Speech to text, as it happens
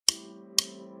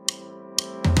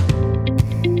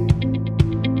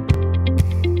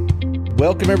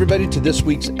Welcome, everybody, to this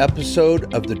week's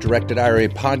episode of the Directed IRA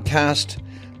podcast.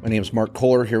 My name is Mark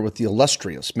Kohler, here with the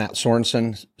illustrious Matt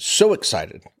Sorensen. So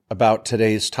excited about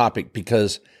today's topic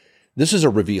because this is a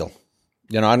reveal.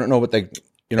 I don't know what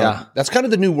that's kind of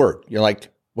the new word. You're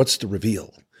like, what's the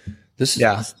reveal? This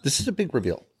is a big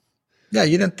reveal. Yeah,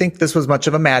 you didn't think this was much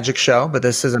of a magic show, but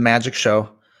this is a magic show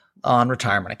on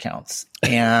retirement accounts.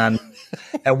 And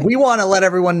we want to let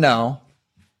everyone know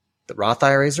that Roth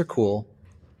IRAs are cool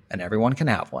and everyone can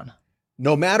have one.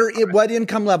 No matter what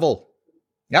income level.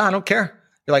 Yeah, I don't care.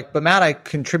 You're like, but Matt, I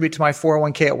contribute to my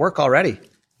 401k at work already.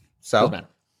 But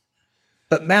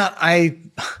Matt, I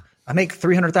make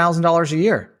 $300,000 a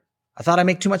year. I thought I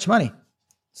make too much money.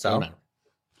 So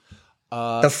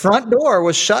the front door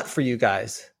was shut for you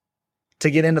guys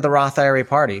to get into the Roth IRA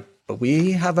party, but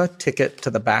we have a ticket to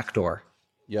the back door.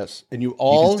 Yes, and you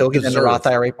can still get into the Roth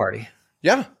IRA party.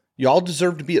 Yeah, you all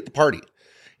deserve to be at the party.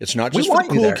 It's not just for the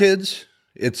cool kids.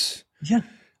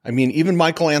 Even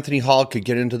Michael Anthony Hall could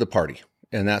get into the party,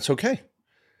 and that's okay.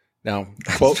 Now,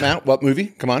 quote Matt, what movie?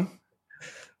 Come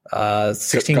on.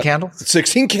 16 Candles?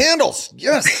 16 Candles.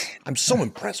 Yes. I'm so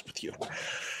impressed with you.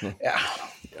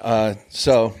 Yeah.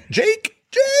 So Jake.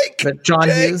 John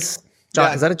Hughes.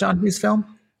 Is that a John Hughes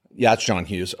film? Yeah, it's John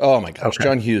Hughes. Oh my gosh. Okay.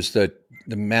 John Hughes, the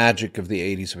magic of the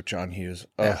 80s with John Hughes.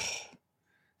 Yeah.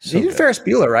 He did Ferris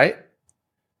Bueller, right?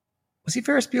 Was he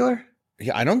Ferris Bueller?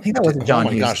 Yeah, I don't think that wasn't John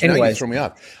Hughes. Oh my gosh, anyways. Now you throw me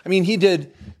off. I mean, he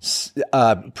did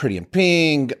Pretty in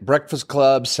Pink, Breakfast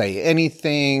Club, Say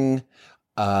Anything,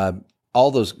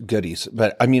 all those goodies.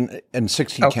 But I mean, and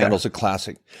 16 Candles, a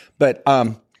classic. But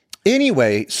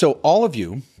anyway, so all of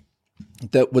you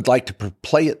that would like to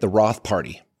play at the Roth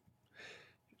party,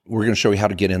 we're going to show you how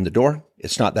to get in the door.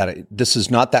 This is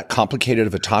not that complicated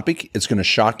of a topic. It's going to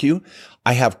shock you.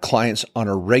 I have clients on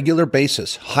a regular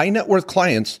basis, high net worth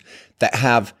clients that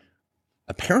have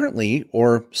apparently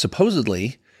or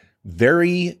supposedly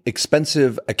very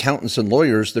expensive accountants and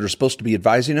lawyers that are supposed to be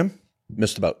advising them,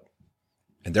 missed the boat.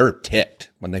 And they're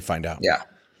ticked when they find out. Yeah.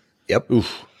 Yep.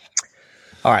 Oof.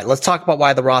 All right. Let's talk about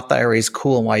why the Roth IRA is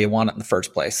cool and why you want it in the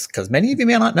first place, because many of you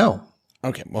may not know.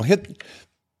 Okay. Well,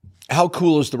 how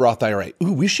cool is the Roth IRA?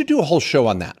 Ooh, we should do a whole show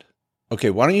on that. Okay,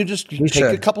 why don't you just take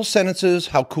a couple sentences?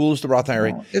 How cool is the Roth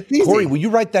IRA? Oh, it's easy. Corey, will you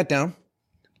write that down?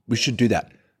 We should do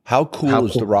that. How cool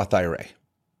is the Roth IRA?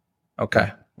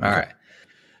 Okay. All right.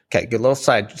 Okay, good little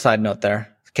side note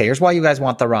there. Okay, here's why you guys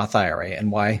want the Roth IRA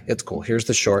and why it's cool. Here's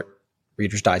the short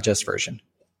Reader's Digest version.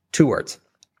 2 words,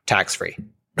 tax-free.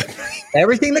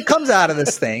 Everything that comes out of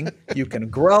this thing, you can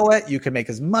grow it. You can make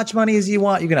as much money as you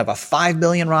want. You can have a $5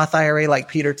 billion Roth IRA like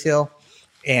Peter Thiel,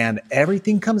 and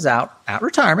everything comes out at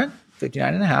retirement,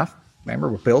 59.5. Remember,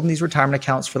 we're building these retirement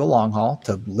accounts for the long haul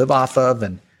to live off of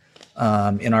and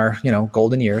in our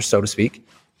golden years, so to speak.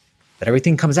 But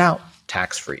everything comes out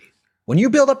tax-free. When you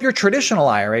build up your traditional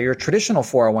IRA, your traditional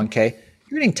 401k,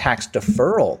 you're getting tax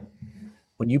deferral.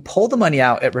 When you pull the money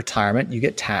out at retirement, you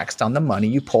get taxed on the money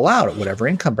you pull out at whatever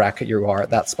income bracket you are at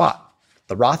that spot.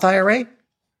 The Roth IRA,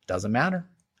 doesn't matter.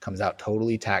 Comes out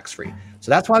totally tax-free.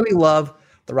 So that's why we love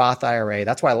the Roth IRA.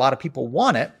 That's why a lot of people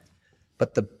want it.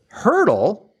 But the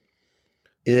hurdle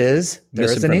is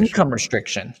there is an income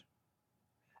restriction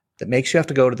that makes you have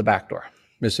to go to the back door.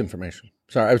 Misinformation.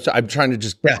 Sorry, I'm trying to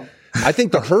just... Yeah. I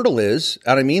think the hurdle is,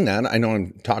 and I mean that, I know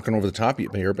I'm talking over the top of you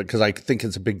here, but because I think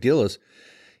it's a big deal, is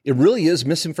it really is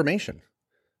misinformation.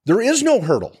 There is no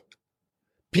hurdle.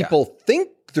 People think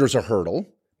there's a hurdle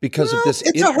because of this.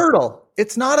 It's a hurdle.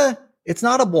 It's not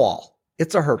a wall.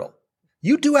 It's a hurdle.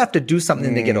 You do have to do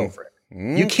something to get over it.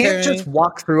 Okay. You can't just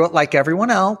walk through it like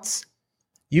everyone else.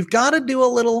 You've got to do a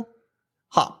little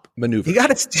hop maneuver. You got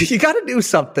to do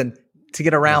something to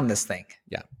get around this thing.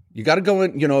 Yeah. You got to go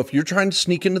in, if you're trying to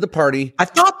sneak into the party. I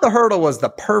thought the hurdle was the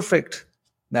perfect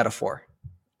metaphor.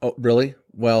 Oh, really?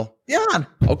 Well, yeah.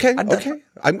 Okay.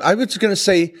 I was going to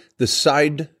say the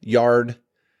side yard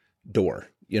door.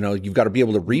 You've got to be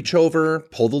able to reach over,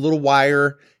 pull the little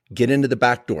wire, get into the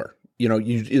back door.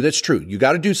 That's true. You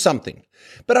got to do something.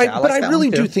 But I really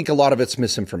do think a lot of it's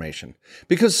misinformation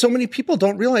because so many people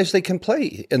don't realize they can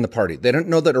play in the party. They don't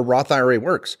know that a Roth IRA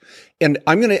works. And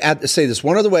I'm going to say this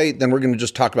one other way, then we're going to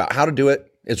just talk about how to do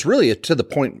it. It's really a to the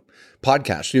point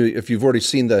podcast. If you've already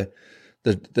seen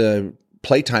the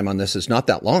playtime on this, is not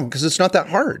that long because it's not that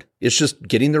hard. It's just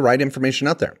getting the right information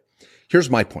out there.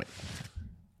 Here's my point.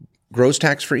 Grows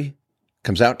tax-free,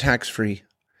 comes out tax-free.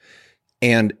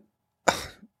 And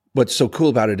what's so cool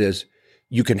about it is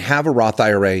you can have a Roth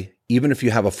IRA even if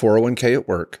you have a 401k at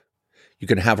work. You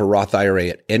can have a Roth IRA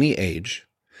at any age.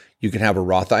 You can have a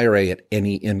Roth IRA at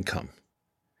any income.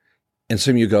 And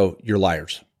some of you go, you're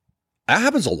liars. That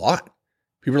happens a lot.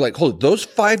 People are like, hold it, those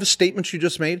 5 statements you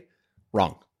just made,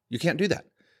 wrong. You can't do that.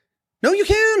 No, you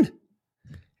can.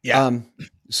 Yeah.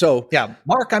 Yeah,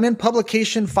 Mark, I'm in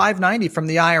publication 590 from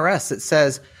the IRS. It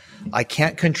says I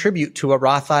can't contribute to a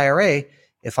Roth IRA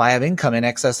if I have income in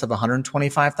excess of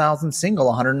 125,000 single,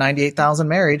 198,000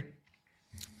 married.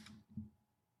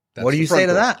 What do you say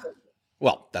to that?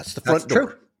 Well, that's the front door.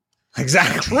 True.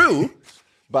 Exactly. True.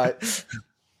 But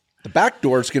the back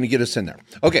door is going to get us in there.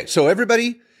 Okay. So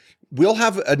everybody, we'll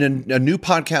have a new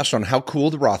podcast on how cool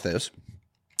the Roth is.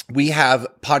 We have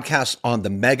podcasts on the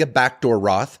mega backdoor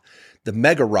Roth, the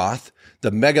mega Roth,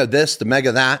 the mega this, the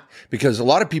mega that, because a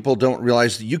lot of people don't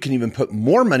realize that you can even put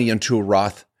more money into a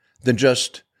Roth than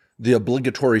just the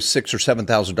obligatory $6,000 or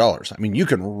 $7,000. I mean, you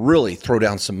can really throw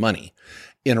down some money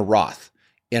in a Roth,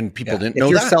 and people didn't know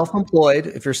that.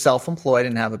 If you're self-employed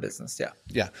and have a business, yeah.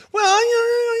 Yeah. Well,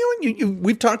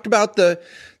 we've talked about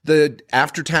the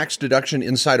after-tax deduction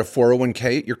inside a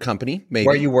 401k at your company, maybe.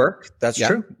 Where you work. That's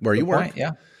true. Where you work.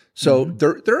 Yeah. So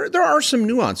there are some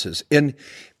nuances. And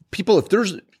people,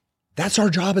 that's our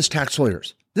job as tax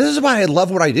lawyers. This is why I love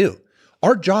what I do.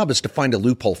 Our job is to find a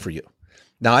loophole for you.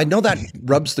 Now, I know that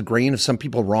rubs the grain of some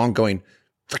people wrong, going,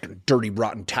 freaking dirty,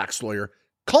 rotten tax lawyer.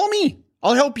 Call me.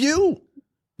 I'll help you.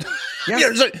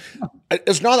 Yeah.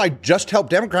 It's not like just help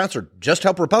Democrats or just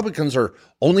help Republicans or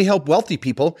only help wealthy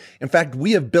people. In fact,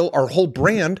 we have built our whole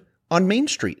brand on Main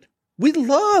Street. We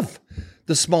love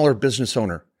the smaller business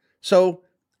owner. So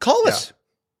call us.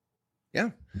 Yeah.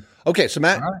 Okay. So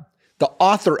Matt, the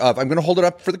author of, I'm going to hold it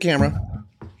up for the camera.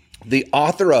 The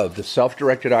author of the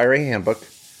Self-Directed IRA Handbook.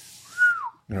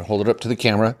 I'm going to hold it up to the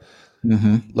camera.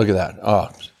 Mm-hmm. Look at that. Oh,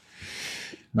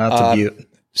 that's a beaut.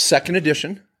 Second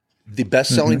edition. The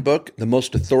best-selling book, the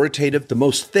most authoritative, the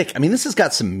most thick. I mean, this has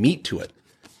got some meat to it.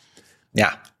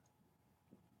 Yeah.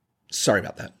 Sorry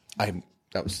about that.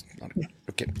 That was not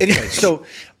okay. Anyway, so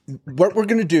what we're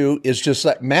going to do is just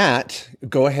let Matt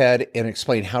go ahead and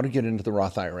explain how to get into the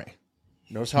Roth IRA.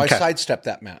 Notice how I sidestepped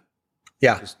that, Matt.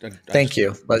 Yeah. Thank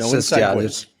you.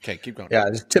 Okay, keep going. Yeah,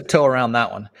 just tiptoe around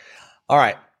that one. All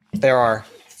right. There are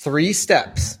 3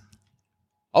 steps.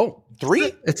 Oh,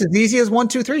 3? It's as easy as 1,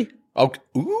 2, 3. Okay.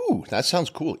 Ooh, that sounds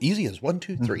cool. Easy as 1,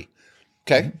 2, 3.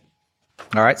 Okay.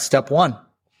 All right. Step 1.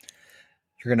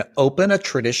 You're going to open a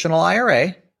traditional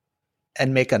IRA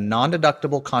and make a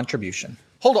non-deductible contribution.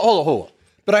 Hold on.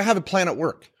 But I have a plan at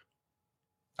work.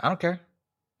 I don't care.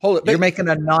 Hold it. You're making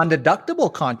a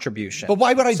non-deductible contribution. But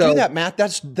why would I do that, Matt?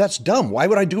 That's dumb. Why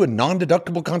would I do a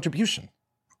non-deductible contribution?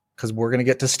 Because we're going to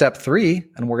get to step 3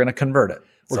 and we're going to convert it.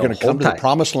 We're going to come to the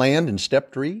promised land in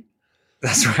step 3?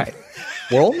 That's right.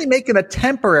 We're only making a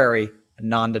temporary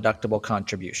non-deductible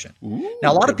contribution. Ooh,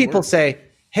 now, a lot of people say,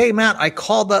 hey, Matt, I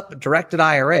called up Directed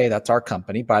IRA. That's our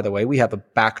company. By the way, we have a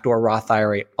backdoor Roth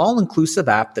IRA all-inclusive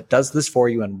app that does this for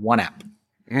you in one app.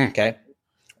 Okay.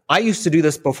 I used to do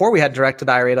this before we had Directed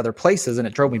IRA at other places, and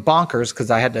it drove me bonkers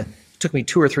because it took me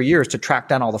 2 or 3 years to track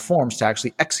down all the forms to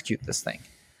actually execute this thing.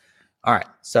 All right.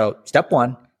 So step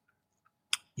 1,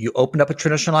 you open up a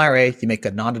traditional IRA, you make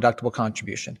a non-deductible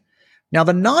contribution. Now,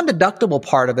 the non-deductible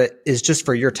part of it is just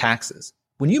for your taxes.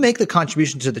 When you make the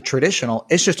contribution to the traditional,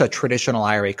 it's just a traditional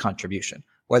IRA contribution.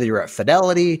 Whether you're at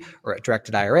Fidelity or at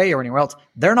Directed IRA or anywhere else,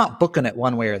 they're not booking it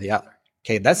one way or the other.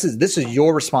 Okay, this is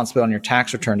your responsibility on your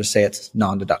tax return to say it's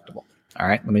non-deductible. All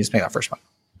right, let me just make that first one.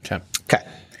 Okay.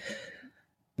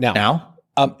 Now,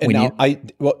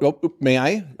 may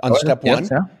I on step 1? Yes,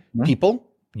 yeah. People,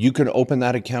 you can open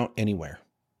that account anywhere.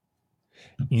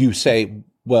 You say,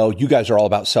 well, you guys are all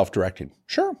about self-directed.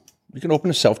 Sure. You can open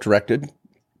a self-directed,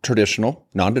 traditional,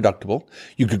 non-deductible.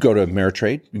 You could go to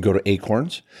Ameritrade. You can go to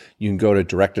Acorns. You can go to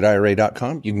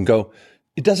directedira.com. You can go,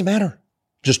 it doesn't matter.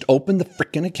 Just open the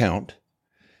freaking account,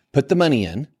 put the money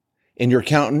in, and your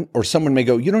accountant or someone may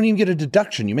go, you don't even get a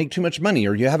deduction. You make too much money,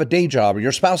 or you have a day job, or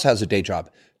your spouse has a day job.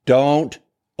 Don't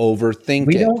overthink it.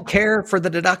 We don't care for the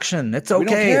deduction. It's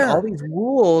okay. All these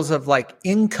rules of like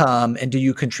income and do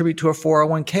you contribute to a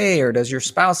 401k or does your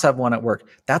spouse have one at work?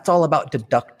 That's all about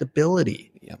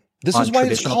deductibility. Yeah. This is why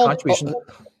it's called This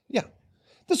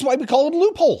is why we call it a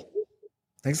loophole.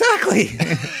 Exactly.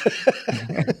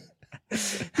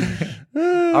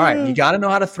 All right, you got to know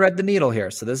how to thread the needle here.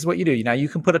 So this is what you do. Now you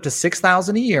can put up to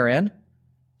 $6,000 a year in,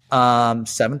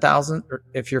 $7,000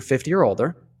 if you're 50 or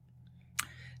older.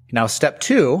 Now, step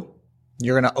 2,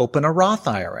 you're going to open a Roth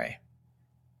IRA.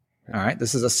 All right.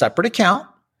 This is a separate account.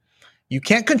 You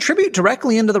can't contribute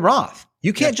directly into the Roth.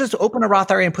 You can't just open a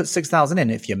Roth IRA and put $6,000 in.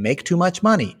 If you make too much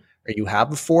money or you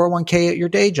have a 401k at your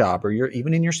day job or you're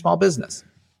even in your small business.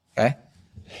 Okay.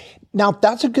 Now,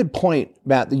 that's a good point,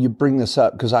 Matt, that you bring this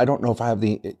up, because I don't know if I have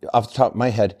off the top of my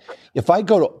head. If I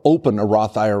go to open a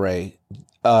Roth IRA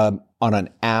on an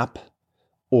app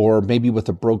or maybe with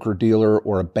a broker dealer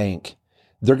or a bank,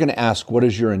 they're going to ask, what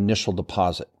is your initial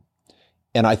deposit?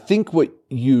 And I think what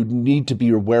you need to be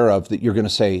aware of that you're going to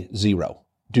say 0.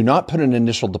 Do not put an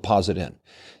initial deposit in.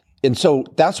 And so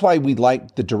that's why we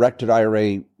like the directed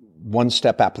IRA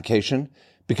one-step application,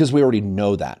 because we already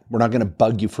know that. We're not going to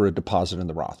bug you for a deposit in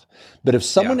the Roth. But if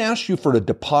someone asks you for a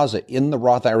deposit in the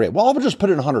Roth IRA, well, I'll just put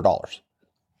in $100.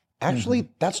 Actually,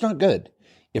 that's not good.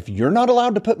 If you're not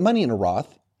allowed to put money in a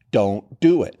Roth, don't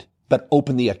do it. But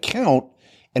open the account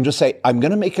and just say, I'm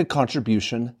going to make a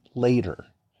contribution later.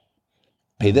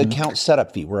 Pay the account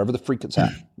setup fee, wherever the freak it's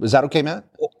at. Is that okay, Matt?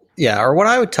 Yeah, or what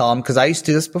I would tell them, because I used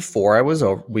to do this before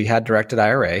we had directed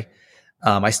IRA.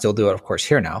 I still do it, of course,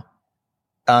 here now.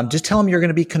 Just tell them you're going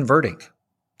to be converting.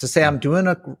 To say I'm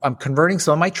converting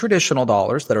some of my traditional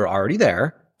dollars that are already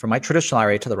there from my traditional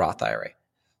IRA to the Roth IRA.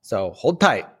 So hold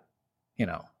tight. I'm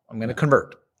going to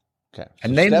convert. Okay.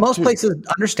 So and most places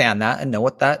understand that and know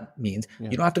what that means. Yeah.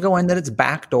 You don't have to go in that it's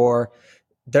backdoor.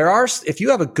 If you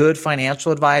have a good financial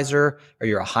advisor or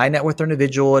you're a high net worth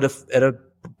individual at a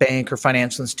bank or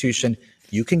financial institution,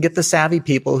 you can get the savvy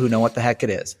people who know what the heck it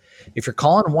is. If you're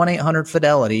calling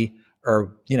 1-800-FIDELITY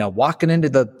or, walking into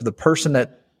the person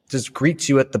that just greets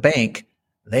you at the bank,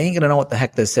 they ain't going to know what the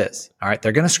heck this is. All right.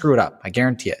 They're going to screw it up. I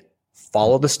guarantee it.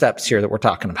 Follow the steps here that we're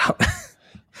talking about.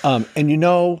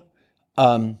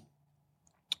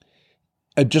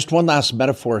 Just one last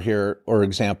metaphor here or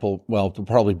example, well, there'll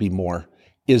probably be more,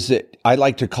 is that I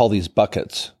like to call these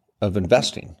buckets of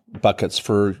investing, buckets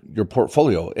for your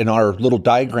portfolio. In our little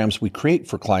diagrams we create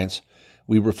for clients,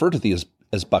 we refer to these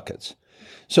as buckets.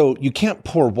 So you can't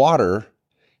pour water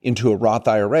into a Roth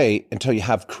IRA until you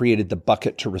have created the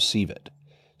bucket to receive it.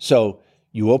 So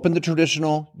you open the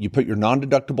traditional, you put your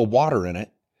non-deductible water in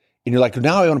it, and you're like,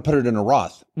 now I want to put it in a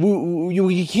Roth.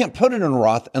 You can't put it in a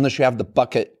Roth unless you have the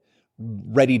bucket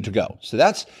ready to go. So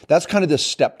that's kind of this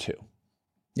step 2.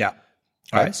 Yeah.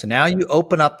 All right. So now you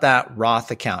open up that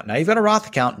Roth account. Now you've got a Roth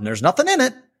account and there's nothing in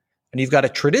it. And you've got a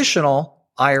traditional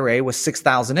IRA with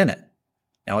 $6,000 in it.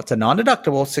 Now it's a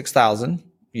non-deductible $6,000.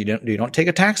 You don't take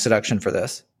a tax deduction for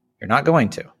this. You're not going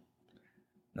to.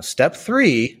 Now step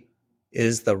 3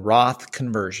 is the Roth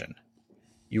conversion.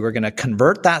 You are going to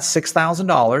convert that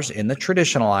 $6,000 in the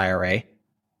traditional IRA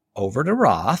over to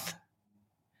Roth.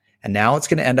 And now it's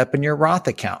going to end up in your Roth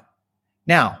account.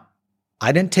 Now,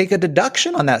 I didn't take a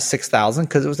deduction on that $6,000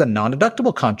 because it was a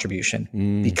non-deductible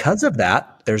contribution. Because of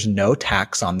that, there's no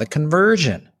tax on the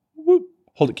conversion. Whoop.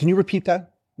 Hold it. Can you repeat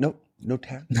that? No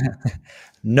tax.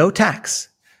 No tax.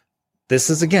 This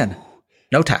is, again,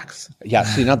 no tax. Yeah.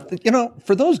 See, now,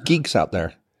 for those geeks out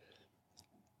there,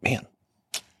 man,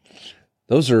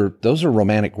 those are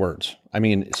romantic words. I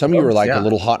mean, some of you are like a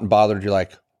little hot and bothered. You're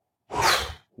like,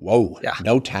 whoa,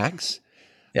 no tax?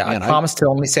 Yeah, man, I promise to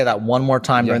only say that one more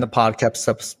time during the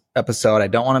podcast episode. I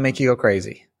don't want to make you go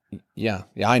crazy. Yeah,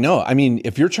 I know. I mean,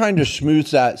 if you're trying to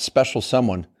schmooze that special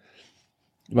someone,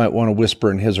 you might want to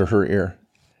whisper in his or her ear,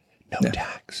 no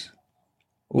tax.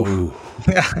 Ooh.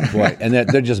 Boy, and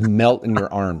they're just melt in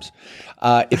your arms.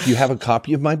 If you have a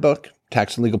copy of my book,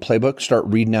 Tax and Legal Playbook, start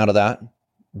reading out of that.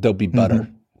 There'll be butter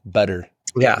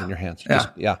in your hands.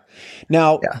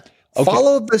 Now, okay.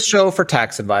 Follow the show for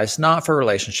tax advice, not for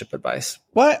relationship advice.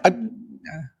 Well, I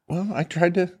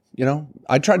tried to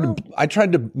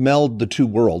meld the two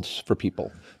worlds for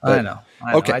people. But, I know.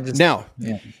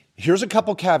 Okay. Here's a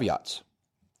couple caveats.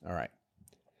 All right.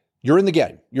 You're in the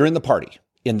game. You're in the party.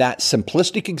 In that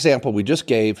simplistic example we just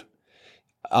gave,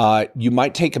 you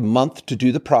might take a month to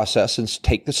do the process and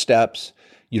take the steps.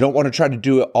 You don't want to try to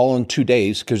do it all in 2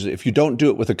 days, because if you don't do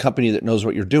it with a company that knows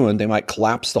what you're doing, they might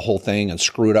collapse the whole thing and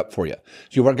screw it up for you.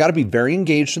 So you've got to be very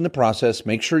engaged in the process.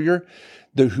 Make sure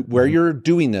where you're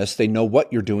doing this, they know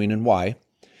what you're doing and why.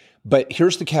 But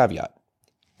here's the caveat.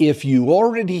 If you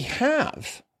already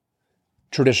have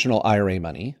traditional IRA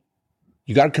money,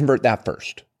 you got to convert that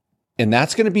first. And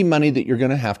that's going to be money that you're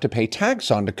going to have to pay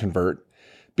tax on to convert,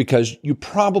 because you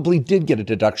probably did get a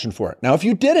deduction for it. Now, if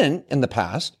you didn't in the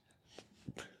past,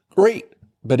 great.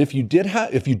 But if you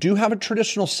do have a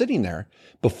traditional sitting there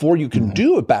before you can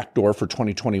do a backdoor for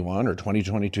 2021 or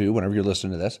 2022, whenever you're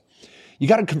listening to this, you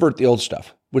got to convert the old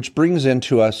stuff, which brings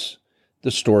into us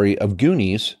the story of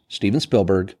Goonies, Steven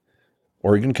Spielberg,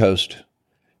 Oregon Coast,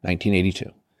 1982,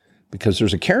 because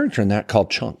there's a character in that called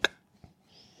Chunk.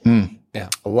 Yeah.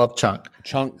 I love Chunk.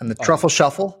 Chunk. And the Truffle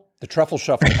Shuffle. The Truffle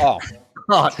Shuffle. Oh,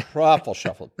 Truffle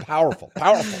Shuffle. Powerful.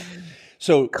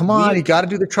 So Come on, you got to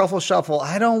do the truffle shuffle.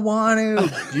 I don't want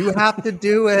to. You have to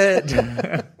do it.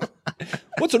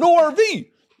 What's an ORV?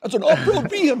 That's an off-road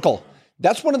vehicle.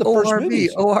 That's one of the first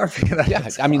movies. ORV. Yeah,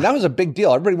 I mean that was a big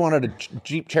deal. Everybody wanted a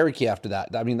Jeep Cherokee after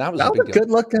that. I mean that was a big deal.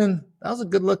 That was a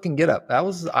good looking get up.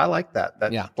 I like that.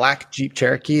 That black Jeep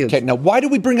Cherokee. Okay, now why do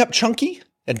we bring up chunky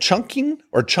and chunking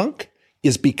or chunk?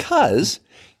 Is because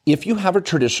if you have a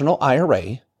traditional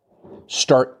IRA,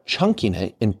 start chunking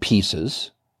it in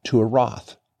pieces to a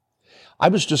Roth. I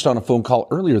was just on a phone call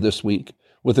earlier this week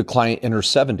with a client in her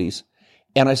 70s,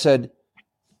 and I said,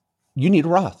 "You need a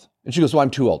Roth." And she goes, "Well,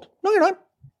 I'm too old." No, you're not.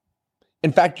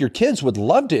 In fact, your kids would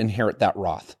love to inherit that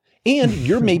Roth. And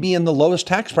you're maybe in the lowest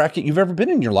tax bracket you've ever been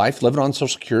in your life, living on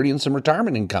Social Security and some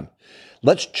retirement income.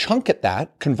 Let's chunk at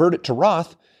that, convert it to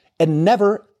Roth, and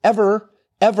never, ever,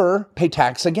 ever pay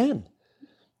tax again.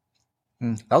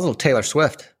 That was a little Taylor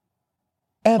Swift.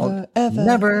 Ever,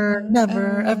 never,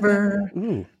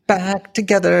 ever back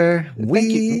together.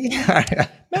 I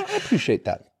appreciate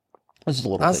that. This is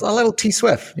a little T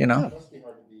Swift, you know.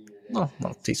 Yeah.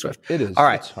 Little T Swift. It is. All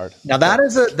right. It's hard. Now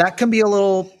that can be a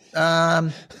little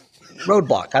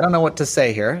roadblock. I don't know what to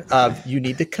say here. You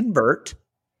need to convert.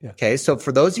 Yeah. Okay. So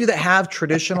for those of you that have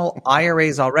traditional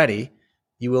IRAs already,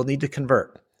 you will need to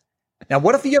convert. Now,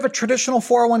 what if you have a traditional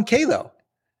 401k though?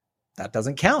 That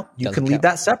doesn't count. You can leave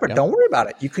that separate. Yeah. Don't worry about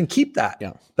it. You can keep that.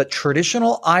 Yeah. But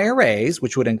traditional IRAs,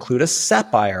 which would include a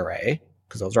SEP IRA,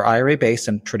 because those are IRA based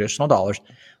in traditional dollars,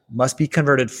 must be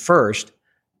converted first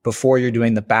before you're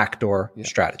doing the backdoor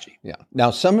strategy. Yeah.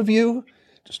 Now, some of you,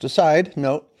 just a side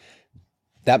note,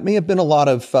 that may have been a lot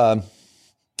of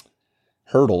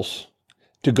hurdles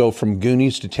to go from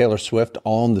Goonies to Taylor Swift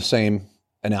all in the same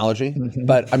analogy. Mm-hmm.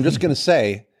 But I'm just going to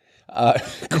say,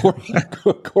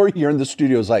 Corey here in the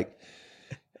studio is like,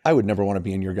 I would never want to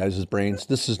be in your guys' brains.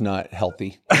 This is not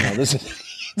healthy. This is.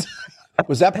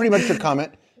 Was that pretty much your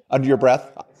comment under your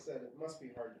breath? I said it must be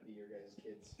hard to be your guys'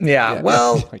 kids. Yeah.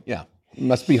 Well, yeah. It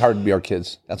must be hard to be our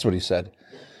kids. That's what he said.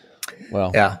 Well,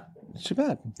 yeah. It's too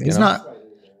bad. He's not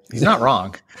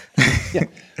wrong. Yeah.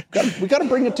 We got to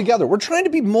bring it together. We're trying to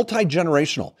be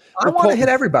multi-generational. I want to hit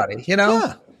everybody, you know?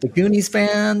 Yeah. The Goonies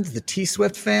fans, the T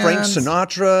Swift fans. Frank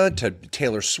Sinatra to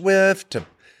Taylor Swift to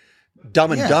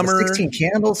Dumb and Dumber. The 16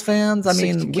 Candles fans. I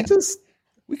mean,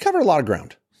 we cover a lot of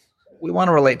ground. We want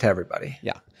to relate to everybody.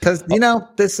 Yeah. Because,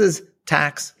 this is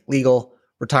tax, legal,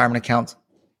 retirement accounts.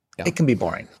 Yeah. It can be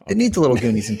boring. Okay. It needs a little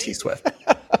Goonies and T Swift.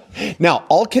 Now,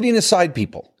 all kidding aside,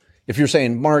 people, if you're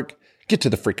saying, Mark, get to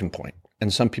the freaking point.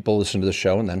 And some people listen to the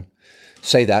show and then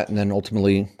say that and then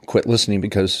ultimately quit listening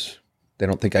because they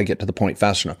don't think I get to the point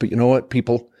fast enough. But you know what,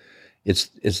 people? It's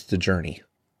the journey.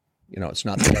 It's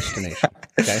not the destination.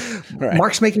 Okay. Right.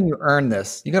 Mark's making you earn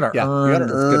this. You got to earn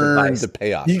good advice. The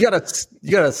payoff. You got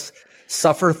to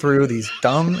suffer through these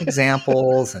dumb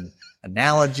examples and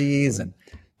analogies and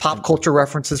pop culture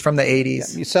references from the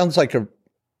 80s. Yeah, he sounds like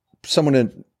someone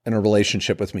in a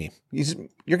relationship with me.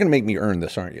 You're going to make me earn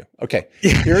this, aren't you? Okay.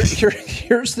 Here's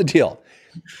the deal.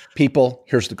 People,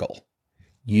 here's the goal.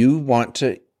 You want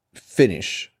to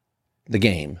finish the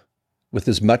game with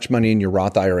as much money in your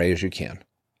Roth IRA as you can.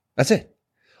 That's it.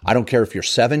 I don't care if you're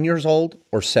 7 years old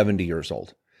or 70 years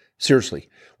old. Seriously,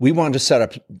 we want to set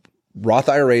up Roth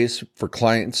IRAs for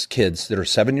clients' kids that are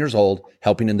 7 years old,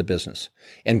 helping in the business.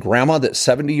 And grandma that's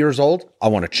 70 years old, I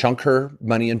want to chunk her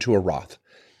money into a Roth.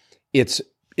 It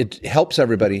helps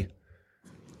everybody.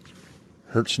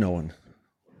 Hurts no one.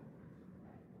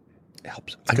 It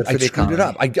helps. I screwed it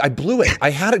up. I blew it.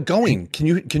 I had it going. Can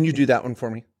you do that one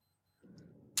for me?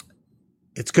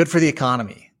 It's good for the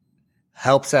economy.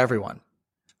 Helps everyone.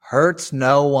 Hurts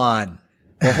no one.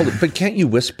 Well, hold it. But can't you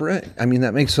whisper it? I mean,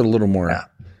 that makes it a little more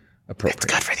appropriate. It's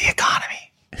good for the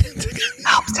economy.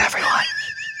 Helps everyone.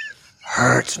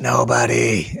 Hurts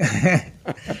nobody.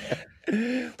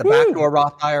 The backdoor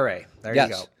Roth IRA. There you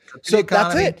go. So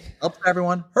that's it. Helps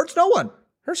everyone. Hurts no one.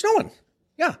 Hurts no one.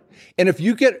 Yeah. And if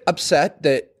you get upset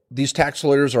that these tax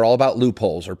lawyers are all about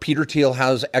loopholes or Peter Thiel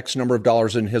has X number of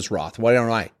dollars in his Roth, why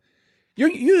don't I?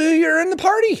 You're in the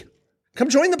party. Come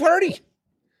join the party.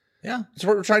 Yeah. That's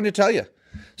what we're trying to tell you.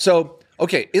 So,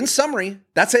 okay, in summary,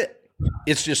 that's it.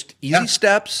 It's just easy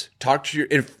steps. Talk to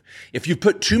if you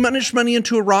put too much money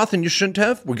into a Roth and you shouldn't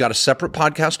have, we got a separate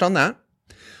podcast on that.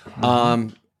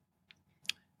 Mm-hmm.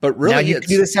 But really, now you can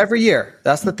do this every year.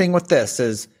 That's the thing with this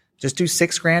is just do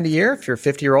 $6,000 a year. If you're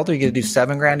 50 year older, you get to do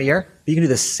 $7,000 a year. But you can do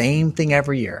the same thing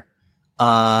every year.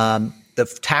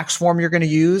 The tax form you're going to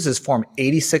use is form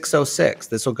 8606.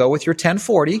 This will go with your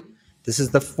 1040. This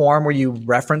is the form where you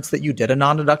reference that you did a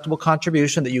non-deductible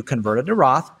contribution that you converted to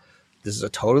Roth. This is a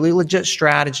totally legit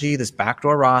strategy, this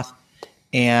backdoor Roth.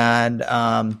 And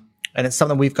it's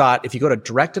something we've got. If you go to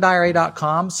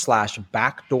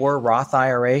directedira.com/backdoor Roth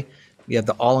IRA, we have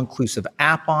the all-inclusive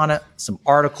app on it, some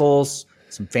articles,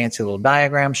 some fancy little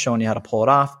diagrams showing you how to pull it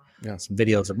off, some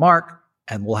videos of Mark,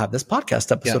 and we'll have this podcast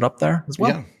episode up there as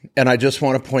well. Yeah. And I just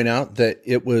want to point out that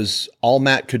it was all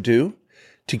Matt could do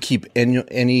to keep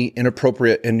any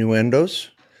inappropriate innuendos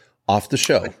off the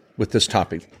show with this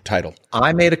title.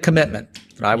 I made a commitment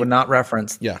that I would not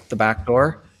reference the back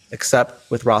door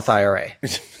except with Roth IRA.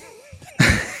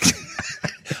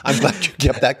 I'm glad you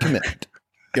kept that commitment.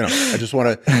 I just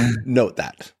want to note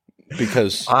that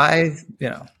because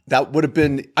that would have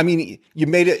been, you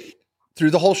made it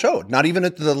through the whole show. Not even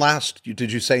at the last,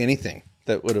 did you say anything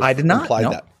that would have I did not, implied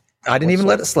no. that? I didn't even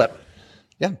let it slip.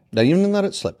 Yeah, not even let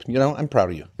it slip. I'm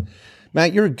proud of you.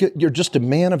 Matt, you're just a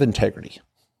man of integrity.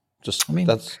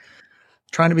 That's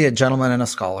trying to be a gentleman and a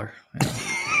scholar.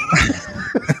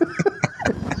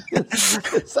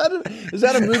 Is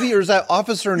that a movie or is that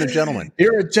Officer and a Gentleman?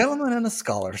 You're a gentleman and a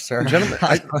scholar, sir. Gentleman.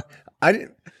 I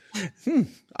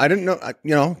didn't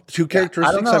know. Two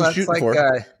characteristics I'm shooting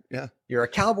for. You're a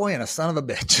cowboy and a son of a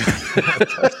bitch.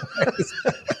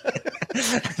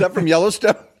 Is that from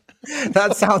Yellowstone?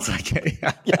 That sounds like it.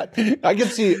 Yeah, I can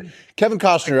see Kevin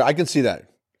Costner. I can see that.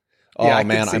 Oh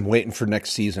man, I'm waiting for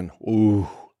next season. Ooh.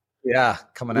 Yeah,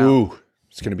 coming out. Ooh,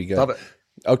 it's going to be good. Love it.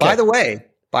 Okay.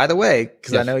 By the way,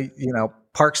 because I know,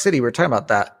 Park City, we were talking about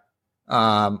that.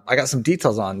 I got some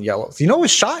details on Yellowstone. It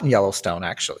was shot in Yellowstone,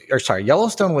 actually.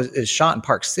 Yellowstone is shot in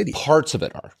Park City. Parts of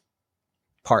it are.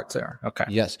 Parts are. Okay.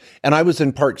 Yes. And I was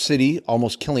in Park City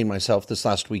almost killing myself this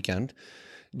last weekend.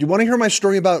 Do you want to hear my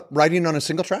story about riding on a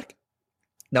single track?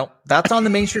 No, that's on the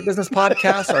Main Street Business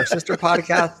Podcast, our sister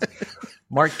podcast.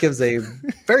 Mark gives a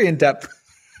very in-depth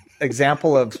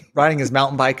example of riding his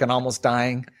mountain bike and almost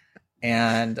dying.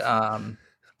 And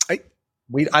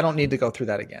I don't need to go through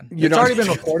that again. It's already been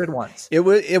recorded once.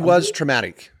 It was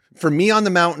traumatic for me on the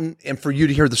mountain and for you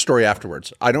to hear the story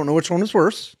afterwards. I don't know which one was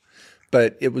worse,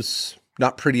 but it was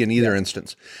not pretty in either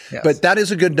instance. Yes. But that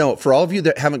is a good note for all of you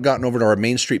that haven't gotten over to our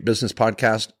Main Street Business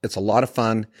Podcast. It's a lot of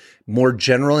fun, more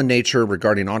general in nature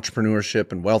regarding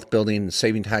entrepreneurship and wealth building and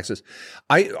saving taxes.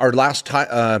 Our last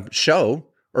show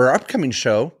or our upcoming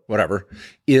show, whatever,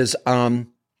 is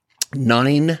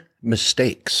 9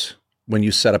 mistakes when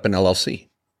you set up an LLC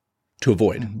to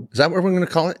avoid. Mm-hmm. Is that what we're going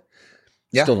to call it?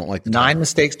 Yeah. Still don't like the 9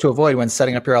 mistakes to avoid when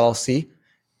setting up your LLC.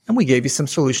 And we gave you some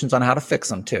solutions on how to fix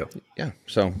them too. Yeah.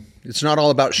 So it's not all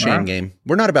about shame game.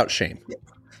 We're not about shame.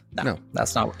 No,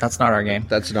 that's not our game.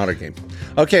 That's not our game.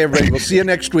 Okay, everybody. We'll see you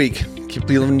next week. Keep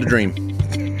living the dream.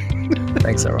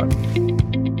 Thanks, everyone.